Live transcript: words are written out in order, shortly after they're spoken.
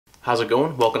How's it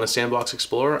going? Welcome to Sandbox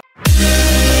Xplorer.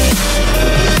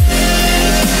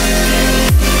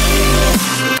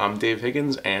 I'm Dave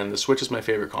Higgins, and the Switch is my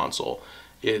favorite console.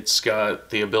 It's got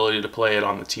the ability to play it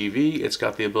on the TV, it's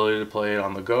got the ability to play it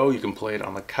on the go, you can play it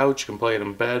on the couch, you can play it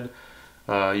in bed,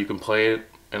 you can play it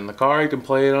in the car, you can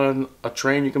play it on a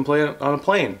train, you can play it on a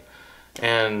plane.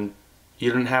 And you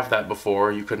didn't have that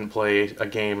before. You couldn't play a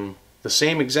game, the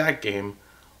same exact game,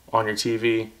 on your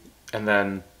TV and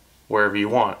then wherever you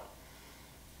want.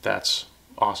 That's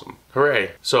awesome.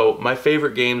 Hooray. So my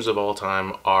favorite games of all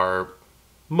time are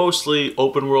mostly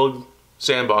open world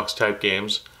sandbox type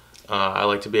games. I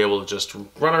like to be able to just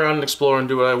run around and explore and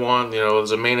do what I want. You know, there's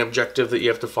a main objective that you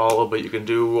have to follow, but you can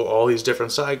do all these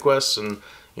different side quests, and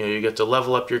you know, you get to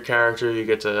level up your character, you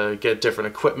get to get different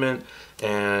equipment,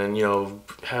 and you know,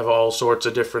 have all sorts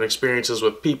of different experiences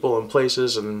with people and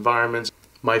places and environments.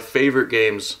 My favorite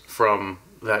games from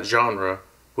that genre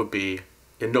would be,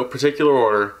 in no particular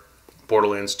order,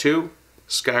 Borderlands 2,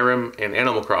 Skyrim, and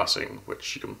Animal Crossing,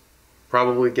 which you can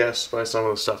probably guess by some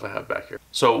of the stuff I have back here.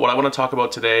 So what I want to talk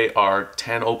about today are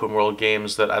 10 open world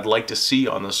games that I'd like to see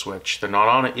on the Switch. They're not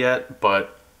on it yet,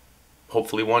 but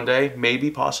hopefully one day,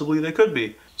 maybe, possibly they could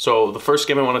be. So the first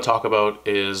game I want to talk about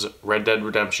is Red Dead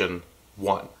Redemption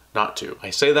 1, not 2.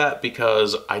 I say that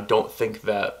because I don't think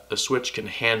that the Switch can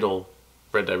handle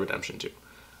Red Dead Redemption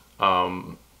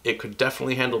 2. It could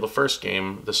definitely handle the first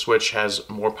game. The Switch has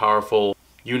more powerful,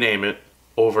 you name it,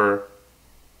 over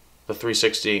the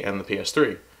 360 and the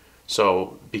PS3.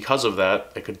 So because of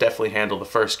that, it could definitely handle the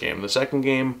first game. The second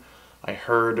game, I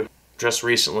heard just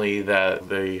recently that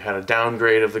they had a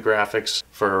downgrade of the graphics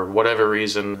for whatever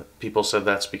reason. People said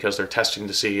that's because they're testing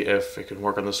to see if it can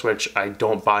work on the Switch. I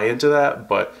don't buy into that,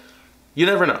 but you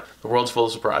never know. The world's full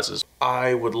of surprises.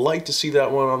 I would like to see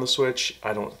that one on the Switch.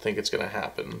 I don't think it's going to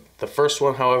happen. The first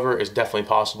one, however, is definitely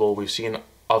possible. We've seen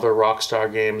other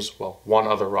Rockstar games, well, one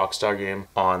other Rockstar game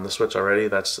on the Switch already.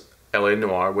 That's LA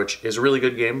Noire, which is a really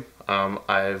good game.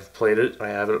 I've played it. I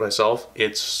have it myself.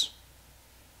 It's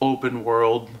open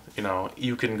world, you know,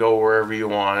 you can go wherever you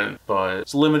want, but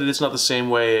it's limited. It's not the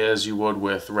same way as you would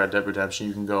with Red Dead Redemption.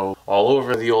 You can go all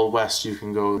over the Old West, you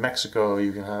can go to Mexico,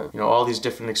 you can have, you know, all these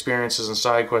different experiences and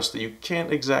side quests that you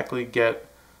can't exactly get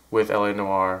with LA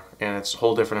Noire, and it's a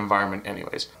whole different environment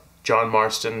anyways. John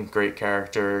Marston, great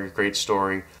character, great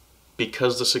story.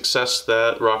 Because the success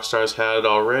that Rockstar's had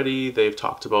already, they've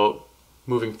talked about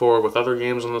moving forward with other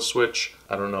games on the Switch.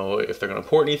 I don't know if they're going to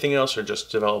port anything else or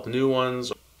just develop new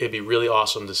ones. It'd be really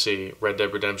awesome to see Red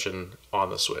Dead Redemption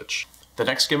on the Switch. The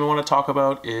next game I want to talk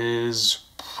about is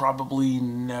probably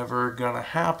never gonna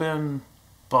happen,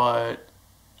 but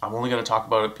I'm only going to talk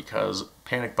about it because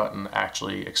Panic Button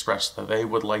actually expressed that they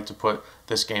would like to put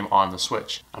this game on the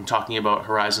Switch. I'm talking about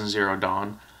Horizon Zero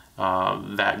Dawn.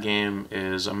 That game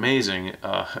is amazing.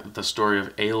 The story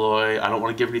of Aloy, I don't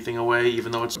want to give anything away,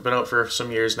 even though it's been out for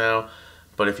some years now,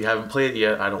 but if you haven't played it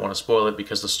yet, I don't want to spoil it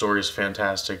because the story is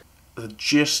fantastic. The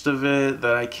gist of it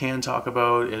that I can talk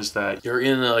about is that you're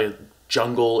in a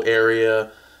jungle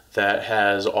area that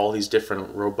has all these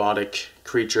different robotic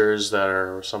creatures that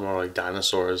are, some are like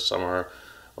dinosaurs, some are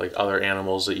like other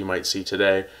animals that you might see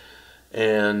today.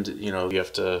 And, you know, you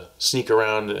have to sneak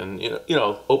around and, you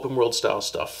know, open world style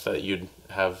stuff that you'd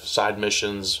have side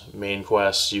missions, main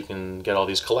quests, you can get all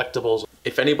these collectibles.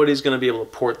 If anybody's going to be able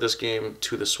to port this game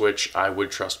to the Switch, I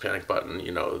would trust Panic Button.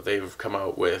 You know, they've come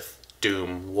out with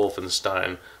Doom,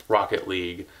 Wolfenstein, Rocket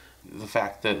League. The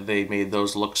fact that they made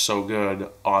those look so good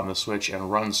on the Switch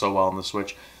and run so well on the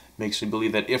Switch makes me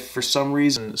believe that if for some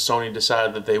reason Sony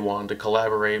decided that they wanted to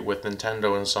collaborate with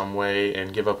Nintendo in some way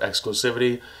and give up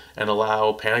exclusivity and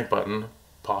allow Panic Button,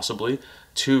 possibly,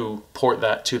 to port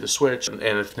that to the Switch, and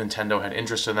if Nintendo had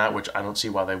interest in that, which I don't see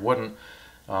why they wouldn't,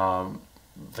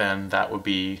 then that would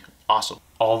be awesome.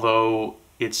 Although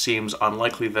it seems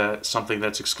unlikely that something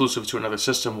that's exclusive to another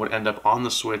system would end up on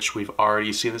the Switch. We've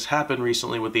already seen this happen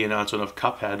recently with the announcement of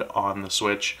Cuphead on the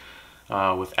Switch,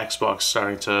 with Xbox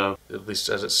starting to, at least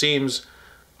as it seems,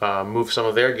 move some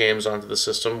of their games onto the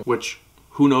system, which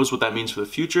who knows what that means for the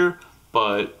future,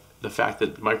 but the fact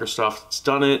that Microsoft's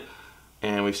done it,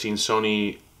 and we've seen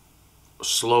Sony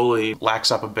slowly lax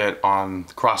up a bit on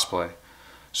crossplay.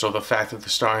 So the fact that they're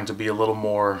starting to be a little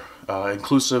more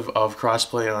inclusive of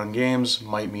crossplay on games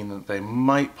might mean that they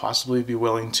might possibly be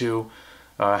willing to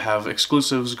have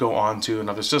exclusives go on to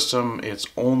another system. It's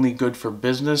only good for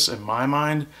business in my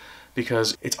mind,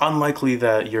 because it's unlikely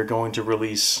that you're going to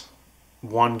release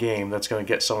one game that's going to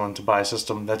get someone to buy a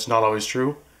system. That's not always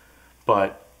true,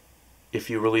 but if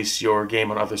you release your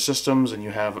game on other systems and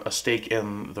you have a stake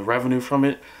in the revenue from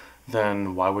it,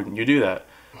 then why wouldn't you do that?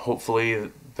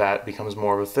 Hopefully that becomes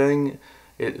more of a thing.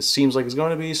 It seems like it's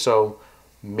going to be, so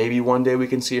maybe one day we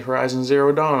can see Horizon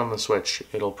Zero Dawn on the Switch.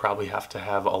 It'll probably have to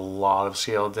have a lot of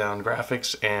scaled down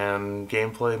graphics, and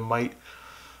gameplay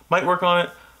might work on it.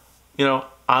 You know,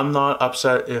 I'm not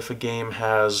upset if a game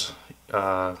has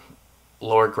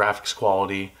lower graphics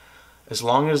quality, as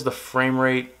long as the frame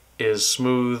rate is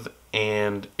smooth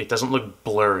and it doesn't look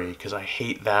blurry, because I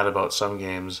hate that about some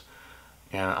games.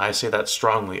 And I say that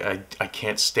strongly. I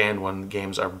can't stand when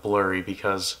games are blurry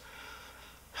because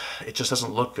it just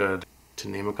doesn't look good. To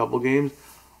name a couple games,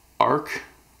 Ark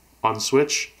on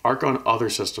Switch, Ark on other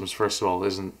systems, first of all,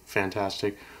 isn't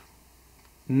fantastic.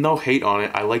 No hate on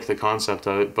it, I like the concept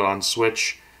of it, but on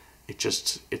Switch,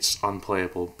 it's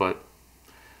unplayable.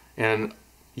 And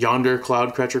Yonder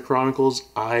Cloudcatcher Chronicles,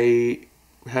 I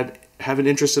have an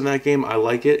interest in that game. I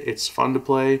like it, it's fun to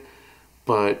play,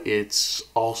 but it's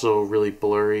also really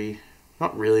blurry.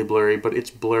 Not really blurry, but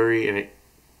it's blurry and it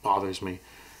bothers me.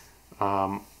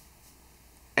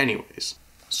 Anyways,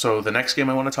 so the next game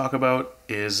I want to talk about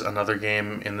is another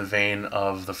game in the vein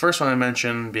of the first one I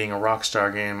mentioned, being a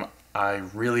Rockstar game. I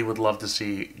really would love to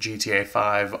see GTA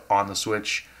 5 on the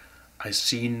Switch. I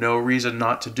see no reason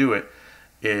not to do it.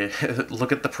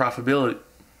 Look at the profitability.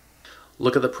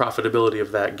 Look at the profitability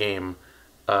of that game.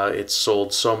 It's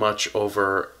sold so much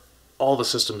over all the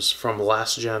systems from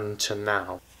last gen to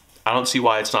now. I don't see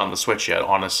why it's not on the Switch yet,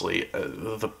 honestly.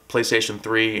 The PlayStation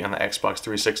 3 and the Xbox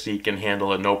 360 can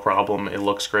handle it no problem. It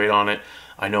looks great on it.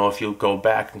 I know if you go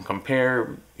back and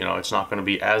compare, you know, it's not going to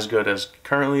be as good as it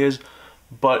currently is,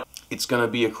 but it's going to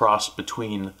be a cross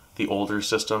between the older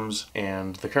systems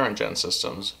and the current gen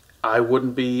systems. I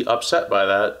wouldn't be upset by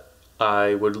that.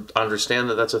 I would understand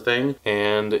that that's a thing,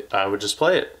 and I would just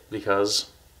play it because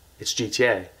it's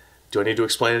GTA. Do I need to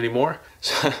explain any more?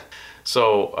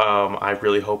 So I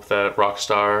really hope that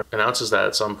Rockstar announces that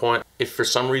at some point. If for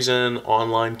some reason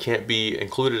online can't be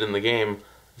included in the game,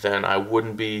 then I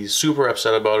wouldn't be super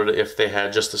upset about it if they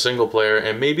had just a single player,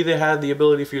 and maybe they had the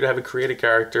ability for you to have a create a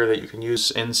character that you can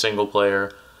use in single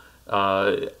player.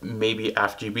 Maybe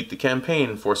after you beat the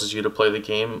campaign, forces you to play the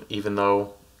game, even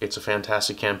though it's a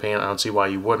fantastic campaign. I don't see why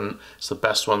you wouldn't. It's the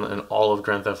best one in all of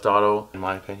Grand Theft Auto, in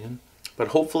my opinion. But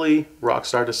hopefully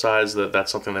Rockstar decides that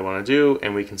that's something they want to do,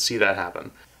 and we can see that happen.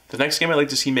 The next game I'd like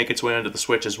to see make its way onto the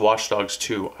Switch is Watch Dogs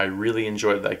 2. I really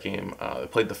enjoyed that game. I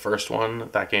played the first one.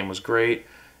 That game was great.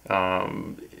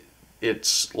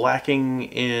 It's lacking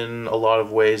in a lot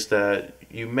of ways that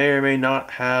you may or may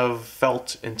not have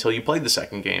felt until you played the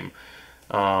second game.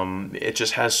 It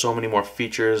just has so many more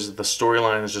features. The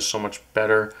storyline is just so much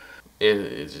better.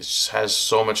 It just has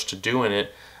so much to do in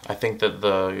it. I think that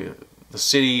the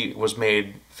city was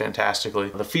made fantastically.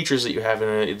 The features that you have in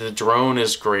it, the drone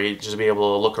is great, just to be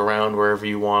able to look around wherever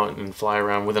you want and fly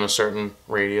around within a certain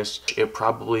radius. It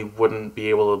probably wouldn't be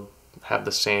able to have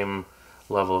the same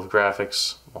level of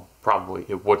graphics. Well, probably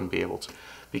it wouldn't be able to,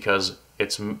 because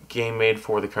it's a game made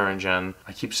for the current gen.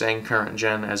 I keep saying current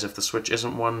gen as if the Switch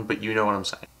isn't one, but you know what I'm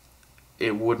saying.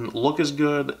 It wouldn't look as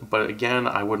good, but again,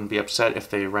 I wouldn't be upset if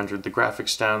they rendered the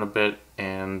graphics down a bit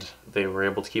and they were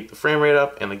able to keep the frame rate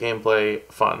up and the gameplay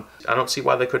fun. I don't see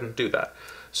why they couldn't do that.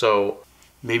 So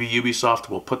maybe Ubisoft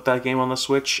will put that game on the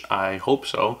Switch. I hope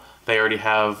so. They already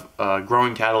have a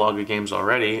growing catalog of games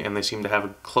already, and they seem to have a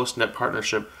close-knit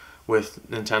partnership with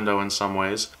Nintendo in some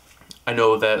ways. I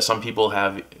know that some people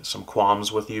have some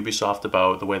qualms with Ubisoft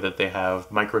about the way that they have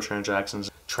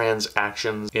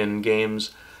transactions in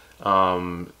games.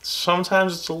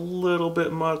 Sometimes it's a little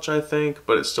bit much, I think,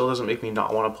 but it still doesn't make me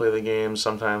not want to play the game.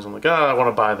 Sometimes I'm like, I want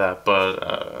to buy that, but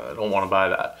I don't want to buy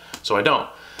that, so I don't.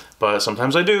 But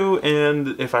sometimes I do,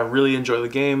 and if I really enjoy the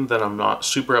game, then I'm not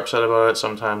super upset about it.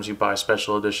 Sometimes you buy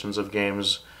special editions of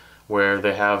games where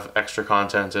they have extra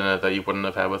content in it that you wouldn't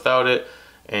have had without it,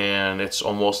 and it's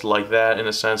almost like that in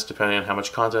a sense, depending on how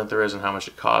much content there is and how much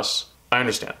it costs. I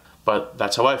understand, but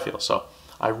that's how I feel, so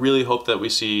I really hope that we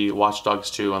see Watch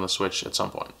Dogs 2 on the Switch at some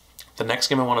point. The next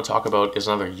game I want to talk about is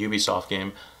another Ubisoft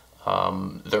game.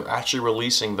 They're actually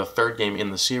releasing the third game in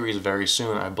the series very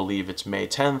soon. I believe it's May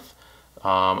 10th.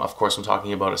 Of course, I'm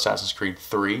talking about Assassin's Creed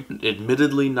 3.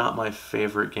 Admittedly, not my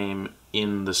favorite game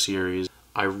in the series.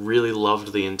 I really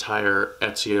loved the entire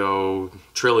Ezio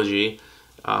trilogy.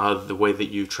 The way that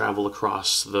you travel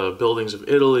across the buildings of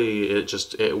Italy,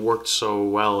 it worked so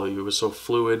well. It was so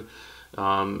fluid.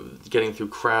 Getting through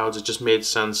crowds, it just made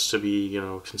sense to be, you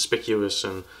know, conspicuous,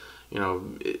 and, you know,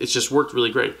 it just worked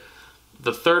really great.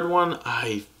 The third one,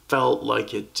 I felt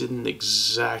like it didn't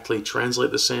exactly translate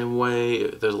the same way.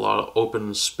 There's a lot of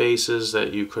open spaces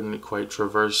that you couldn't quite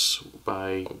traverse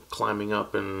by climbing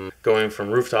up and going from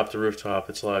rooftop to rooftop.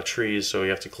 It's a lot of trees, so you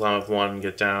have to climb up one and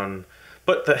get down.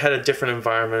 But that had a different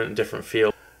environment and different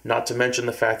feel. Not to mention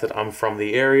the fact that I'm from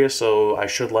the area, so I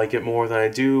should like it more than I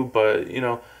do, but you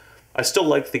know, I still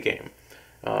like the game.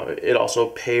 It also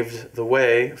paved the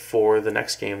way for the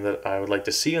next game that I would like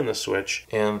to see on the Switch,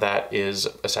 and that is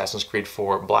Assassin's Creed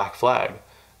 4 Black Flag.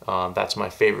 That's my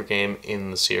favorite game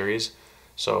in the series,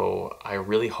 so I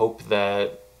really hope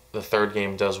that the third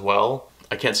game does well.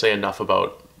 I can't say enough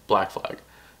about Black Flag.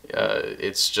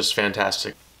 It's just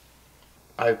fantastic.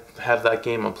 I have that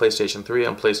game on PlayStation 3,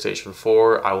 on PlayStation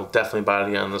 4. I will definitely buy it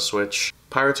again on the Switch.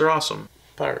 Pirates are awesome.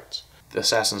 Pirates. The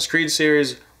Assassin's Creed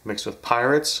series mixed with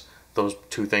pirates, those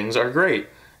two things are great.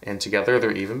 And together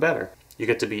they're even better. You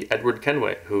get to be Edward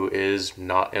Kenway, who is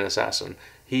not an assassin.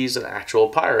 He's an actual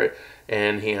pirate,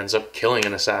 and he ends up killing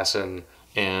an assassin.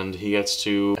 And he gets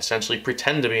to essentially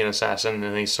pretend to be an assassin,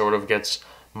 and he sort of gets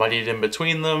muddied in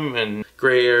between them, and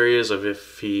gray areas of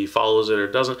if he follows it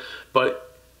or doesn't.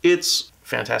 But it's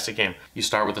fantastic game. You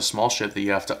start with a small ship that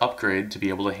you have to upgrade to be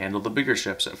able to handle the bigger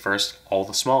ships. At first, all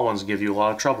the small ones give you a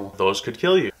lot of trouble. Those could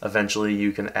kill you. Eventually,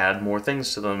 you can add more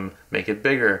things to them, make it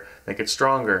bigger, make it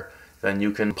stronger. Then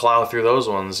you can plow through those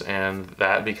ones, and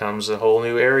that becomes a whole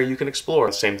new area you can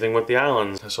explore. Same thing with the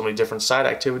islands. There's so many different side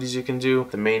activities you can do.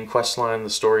 The main quest line, the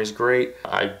story is great.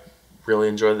 I really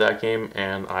enjoyed that game,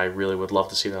 and I really would love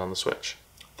to see that on the Switch.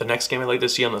 The next game I'd like to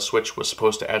see on the Switch was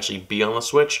supposed to actually be on the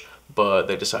Switch, but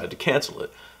they decided to cancel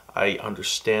it. I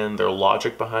understand their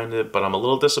logic behind it, but I'm a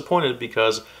little disappointed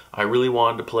because I really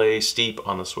wanted to play Steep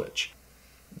on the Switch.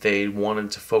 They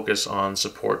wanted to focus on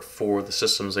support for the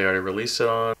systems they already released it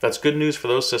on. That's good news for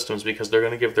those systems because they're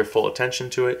going to give their full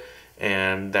attention to it,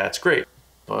 and that's great.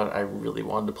 But I really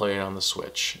wanted to play it on the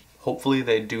Switch. Hopefully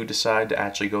they do decide to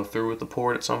actually go through with the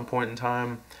port at some point in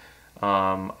time.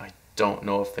 I don't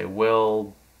know if they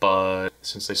will, but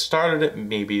since they started it,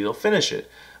 maybe they'll finish it.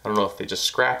 I don't know if they just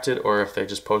scrapped it or if they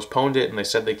just postponed it and they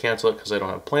said they canceled it because they don't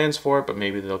have plans for it, but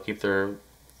maybe they'll keep their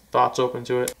thoughts open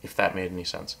to it, if that made any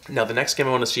sense. Now, the next game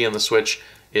I want to see on the Switch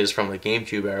is from the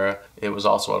GameCube era. It was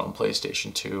also out on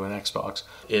PlayStation 2 and Xbox.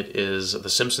 It is The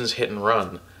Simpsons Hit and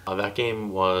Run. That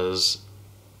game was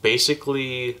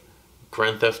basically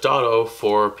Grand Theft Auto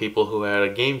for people who had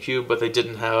a GameCube, but they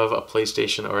didn't have a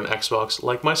PlayStation or an Xbox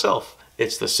like myself.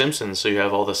 It's The Simpsons, so you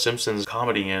have all the Simpsons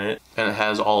comedy in it, and it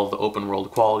has all of the open world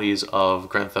qualities of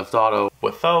Grand Theft Auto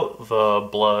without the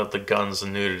blood, the guns, the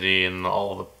nudity, and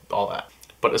all that.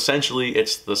 But essentially,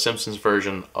 it's the Simpsons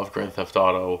version of Grand Theft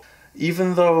Auto.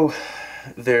 Even though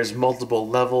there's multiple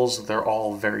levels, they're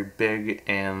all very big,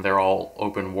 and they're all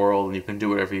open world, and you can do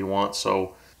whatever you want,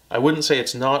 so I wouldn't say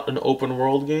it's not an open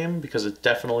world game, because it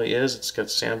definitely is. It's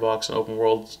got sandbox and open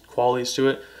world qualities to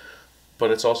it. But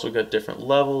it's also got different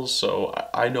levels, so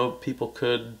I know people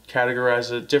could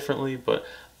categorize it differently, but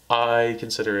I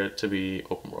consider it to be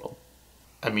open world.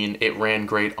 I mean, it ran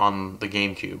great on the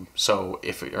GameCube, so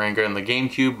if it ran great on the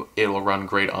GameCube, it'll run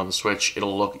great on the Switch.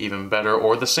 It'll look even better,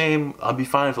 or the same. I'd be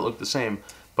fine if it looked the same,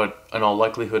 but in all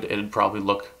likelihood, it'd probably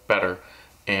look better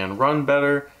and run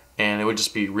better, and it would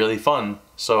just be really fun.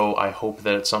 So I hope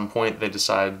that at some point they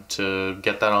decide to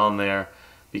get that on there,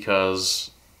 because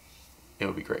it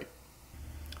would be great.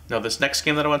 Now, this next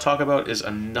game that I want to talk about is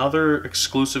another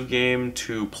exclusive game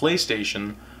to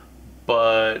PlayStation,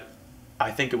 but I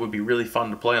think it would be really fun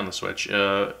to play on the Switch.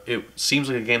 It seems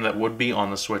like a game that would be on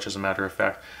the Switch, as a matter of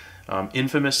fact.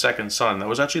 Infamous Second Son. That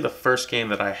was actually the first game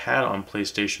that I had on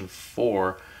PlayStation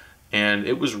 4, and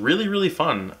it was really, really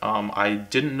fun. I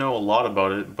didn't know a lot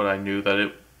about it, but I knew that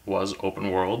it was open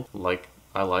world, like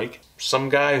I like. Some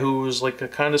guy who was like a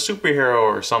kind of superhero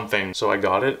or something, so I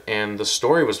got it, and the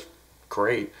story was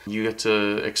great. You get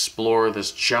to explore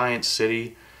this giant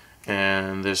city,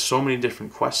 and there's so many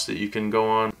different quests that you can go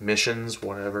on, missions,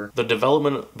 whatever. The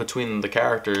development between the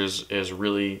characters is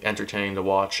really entertaining to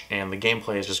watch, and the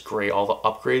gameplay is just great. All the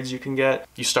upgrades you can get.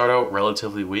 You start out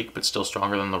relatively weak, but still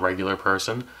stronger than the regular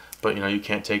person, but you know, you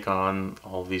can't take on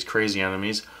all these crazy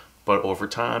enemies. But over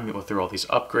time, you go through all these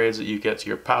upgrades that you get to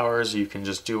your powers. You can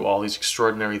just do all these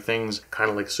extraordinary things, kind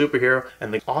of like a superhero.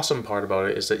 And the awesome part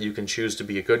about it is that you can choose to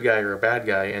be a good guy or a bad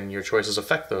guy, and your choices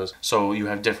affect those. So you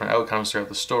have different outcomes throughout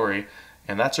the story.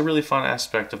 And that's a really fun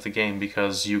aspect of the game,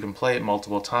 because you can play it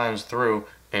multiple times through,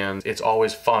 and it's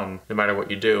always fun, no matter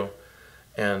what you do.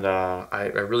 And I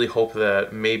really hope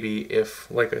that maybe if,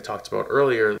 like I talked about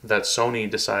earlier, that Sony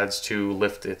decides to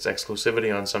lift its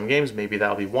exclusivity on some games, maybe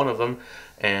that'll be one of them,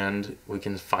 and we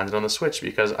can find it on the Switch,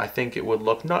 because I think it would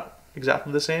look not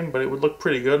exactly the same, but it would look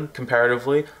pretty good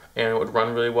comparatively, and it would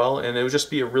run really well, and it would just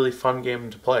be a really fun game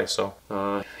to play. So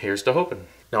here's to hoping.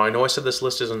 Now, I know I said this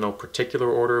list is in no particular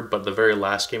order, but the very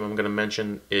last game I'm going to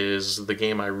mention is the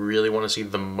game I really want to see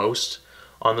the most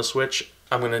on the Switch.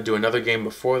 I'm going to do another game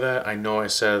before that. I know I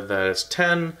said that it's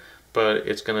 10, but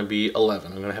it's going to be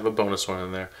 11. I'm going to have a bonus one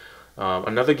in there.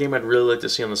 Another game I'd really like to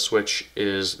see on the Switch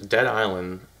is Dead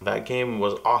Island. That game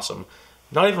was awesome.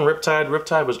 Not even Riptide.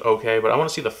 Riptide was okay, but I want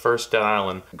to see the first Dead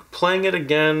Island. Playing it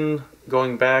again,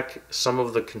 going back, some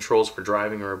of the controls for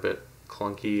driving are a bit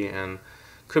clunky and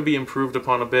could be improved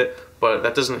upon a bit, but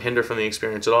that doesn't hinder from the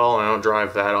experience at all, and I don't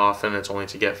drive that often. It's only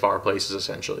to get far places,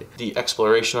 essentially. The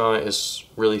exploration on it is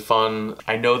really fun.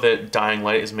 I know that Dying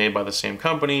Light is made by the same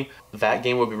company. That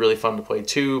game would be really fun to play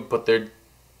too, but they're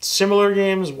similar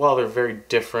games while they're very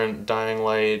different. Dying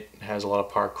Light has a lot of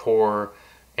parkour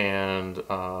and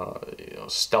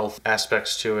stealth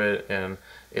aspects to it, and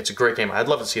it's a great game. I'd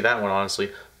love to see that one,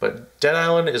 honestly, but Dead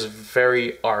Island is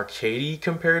very arcadey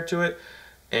compared to it,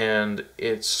 and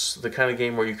it's the kind of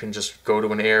game where you can just go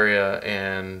to an area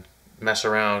and mess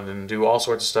around and do all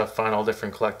sorts of stuff, find all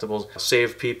different collectibles,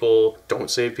 save people,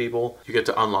 don't save people. You get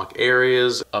to unlock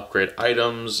areas, upgrade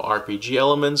items, RPG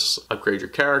elements, upgrade your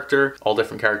character, all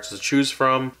different characters to choose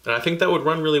from. And I think that would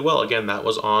run really well. Again, that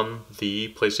was on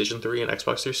the PlayStation 3 and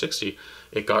Xbox 360.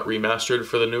 It got remastered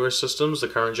for the newer systems, the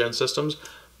current gen systems,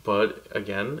 but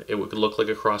again, it would look like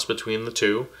a cross between the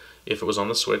two if it was on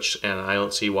the Switch, and I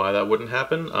don't see why that wouldn't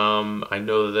happen. I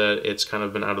know that it's kind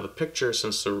of been out of the picture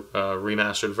since the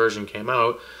remastered version came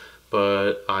out,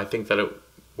 but I think that it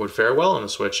would fare well on the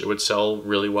Switch. It would sell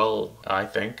really well, I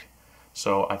think.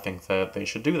 So I think that they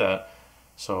should do that.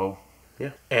 So,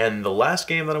 yeah. And the last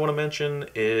game that I want to mention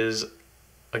is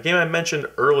a game I mentioned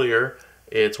earlier.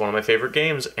 It's one of my favorite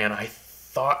games, and I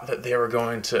thought that they were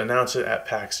going to announce it at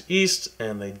PAX East,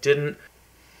 and they didn't.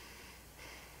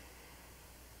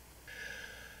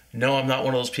 No, I'm not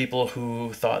one of those people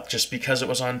who thought just because it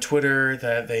was on Twitter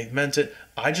that they meant it.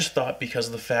 I just thought because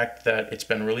of the fact that it's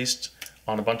been released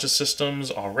on a bunch of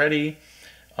systems already,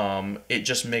 it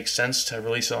just makes sense to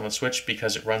release it on the Switch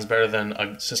because it runs better than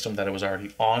a system that it was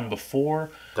already on before,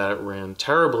 that it ran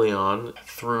terribly on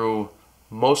through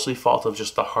mostly fault of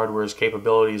just the hardware's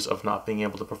capabilities of not being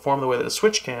able to perform the way that the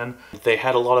Switch can. They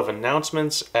had a lot of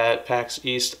announcements at PAX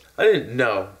East. I didn't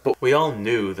know, but we all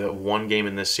knew that one game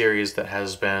in this series that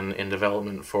has been in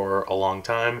development for a long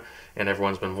time and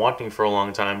everyone's been wanting for a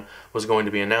long time was going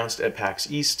to be announced at PAX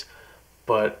East,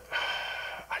 but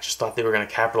I just thought they were going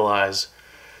to capitalize.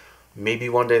 Maybe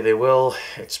one day they will.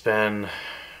 It's been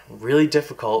really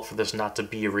difficult for this not to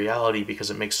be a reality because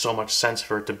it makes so much sense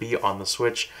for it to be on the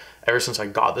Switch. Ever since I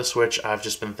got the Switch, I've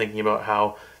just been thinking about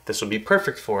how this would be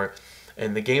perfect for it.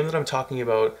 And the game that I'm talking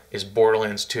about is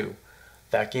Borderlands 2.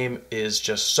 That game is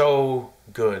just so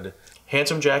good.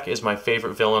 Handsome Jack is my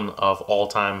favorite villain of all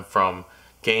time, from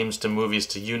games to movies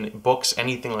to books,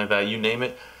 anything like that, you name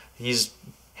it. He's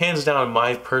hands down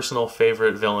my personal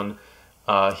favorite villain.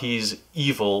 He's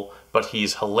evil, but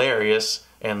he's hilarious.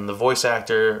 And the voice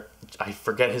actor, I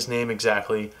forget his name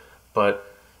exactly, but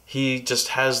he just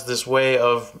has this way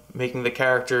of making the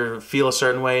character feel a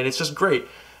certain way, and it's just great.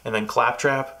 And then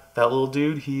Claptrap, that little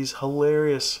dude, he's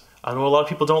hilarious. I know a lot of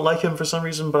people don't like him for some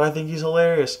reason, but I think he's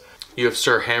hilarious. You have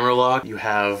Sir Hammerlock, you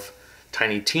have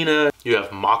Tiny Tina, you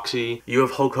have Moxie, you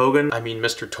have Hulk Hogan,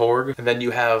 Mr. Torg, and then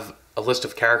you have a list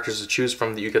of characters to choose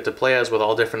from that you get to play as with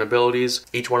all different abilities.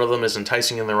 Each one of them is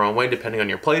enticing in their own way depending on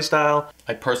your playstyle.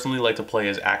 I personally like to play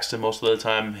as Axton most of the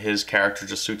time. His character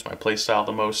just suits my playstyle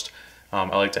the most.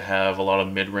 I like to have a lot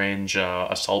of mid-range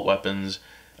assault weapons.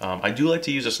 I do like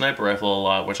to use a sniper rifle a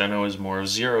lot, which I know is more of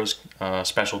Zero's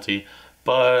specialty,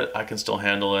 but I can still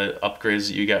handle it. Upgrades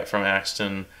that you get from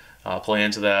Axton play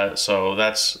into that, so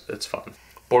it's fun.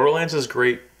 Borderlands is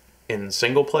great in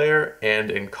single player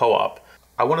and in co-op.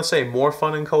 I want to say more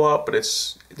fun in co-op, but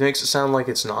it makes it sound like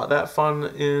it's not that fun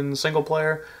in single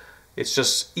player. It's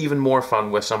just even more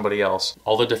fun with somebody else.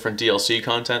 All the different DLC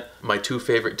content. My two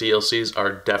favorite DLCs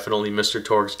are definitely Mr.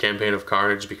 Torg's Campaign of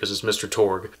Carnage because it's Mr.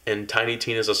 Torg, and Tiny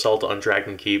Tina's Assault on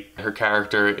Dragon Keep. Her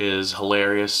character is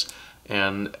hilarious,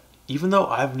 and even though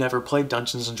I've never played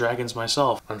Dungeons & Dragons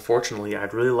myself, unfortunately,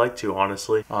 I'd really like to,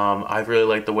 honestly. I really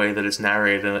like the way that it's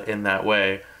narrated in that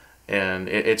way, and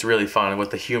it's really fun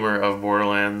with the humor of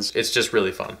Borderlands. It's just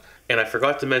really fun. And I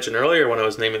forgot to mention earlier when I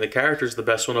was naming the characters, the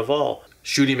best one of all,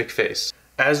 Shooty McFace.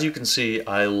 As you can see,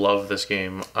 I love this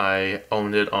game. I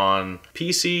owned it on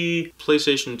PC,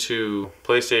 PlayStation 2,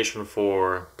 PlayStation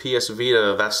 4, PS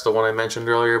Vita. That's the one I mentioned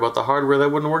earlier about the hardware that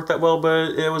wouldn't work that well,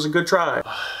 but it was a good try.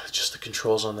 Just the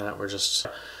controls on that were just...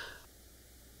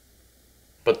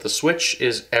 But the Switch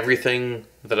is everything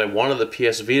that I wanted the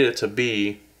PS Vita to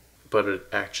be, but it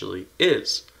actually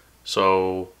is.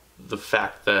 So the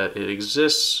fact that it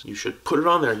exists, you should put it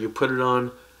on there. You put it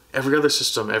on every other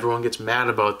system. Everyone gets mad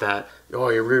about that. Oh,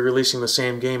 you're re-releasing the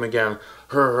same game again.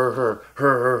 Her.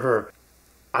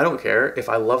 I don't care. If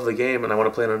I love the game and I want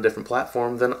to play it on a different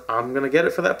platform, then I'm going to get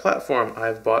it for that platform.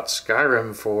 I've bought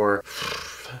Skyrim for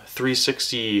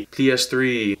 360,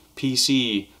 PS3,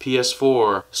 PC,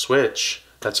 PS4, Switch.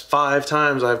 That's 5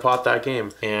 times I've bought that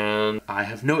game, and I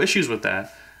have no issues with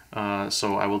that.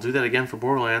 So I will do that again for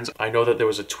Borderlands. I know that there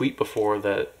was a tweet before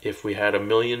that if we had 1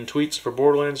 million tweets for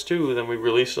Borderlands 2, then we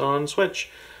release it on Switch.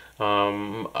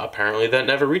 Apparently that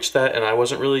never reached that, and I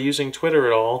wasn't really using Twitter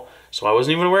at all, so I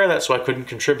wasn't even aware of that, so I couldn't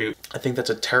contribute. I think that's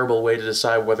a terrible way to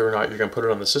decide whether or not you're going to put it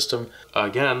on the system.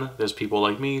 Again, there's people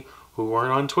like me who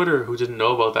weren't on Twitter, who didn't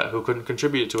know about that, who couldn't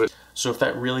contribute to it. So if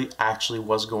that really actually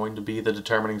was going to be the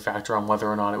determining factor on whether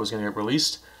or not it was going to get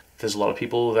released, there's a lot of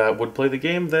people that would play the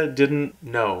game that didn't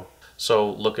know. So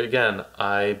look again,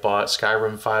 I bought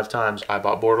Skyrim 5 times, I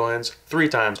bought Borderlands 3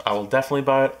 times, I will definitely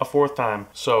buy it a 4th time.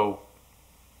 So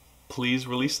please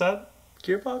release that,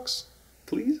 Gearbox,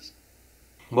 please?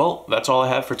 Well, that's all I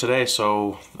have for today,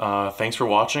 so thanks for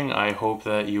watching. I hope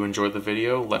that you enjoyed the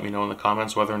video. Let me know in the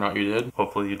comments whether or not you did.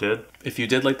 Hopefully you did. If you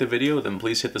did like the video, then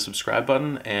please hit the subscribe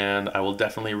button, and I will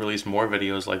definitely release more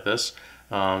videos like this.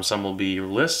 Some will be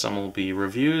lists, some will be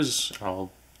reviews.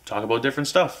 I'll talk about different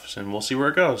stuff, and we'll see where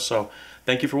it goes. So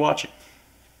thank you for watching.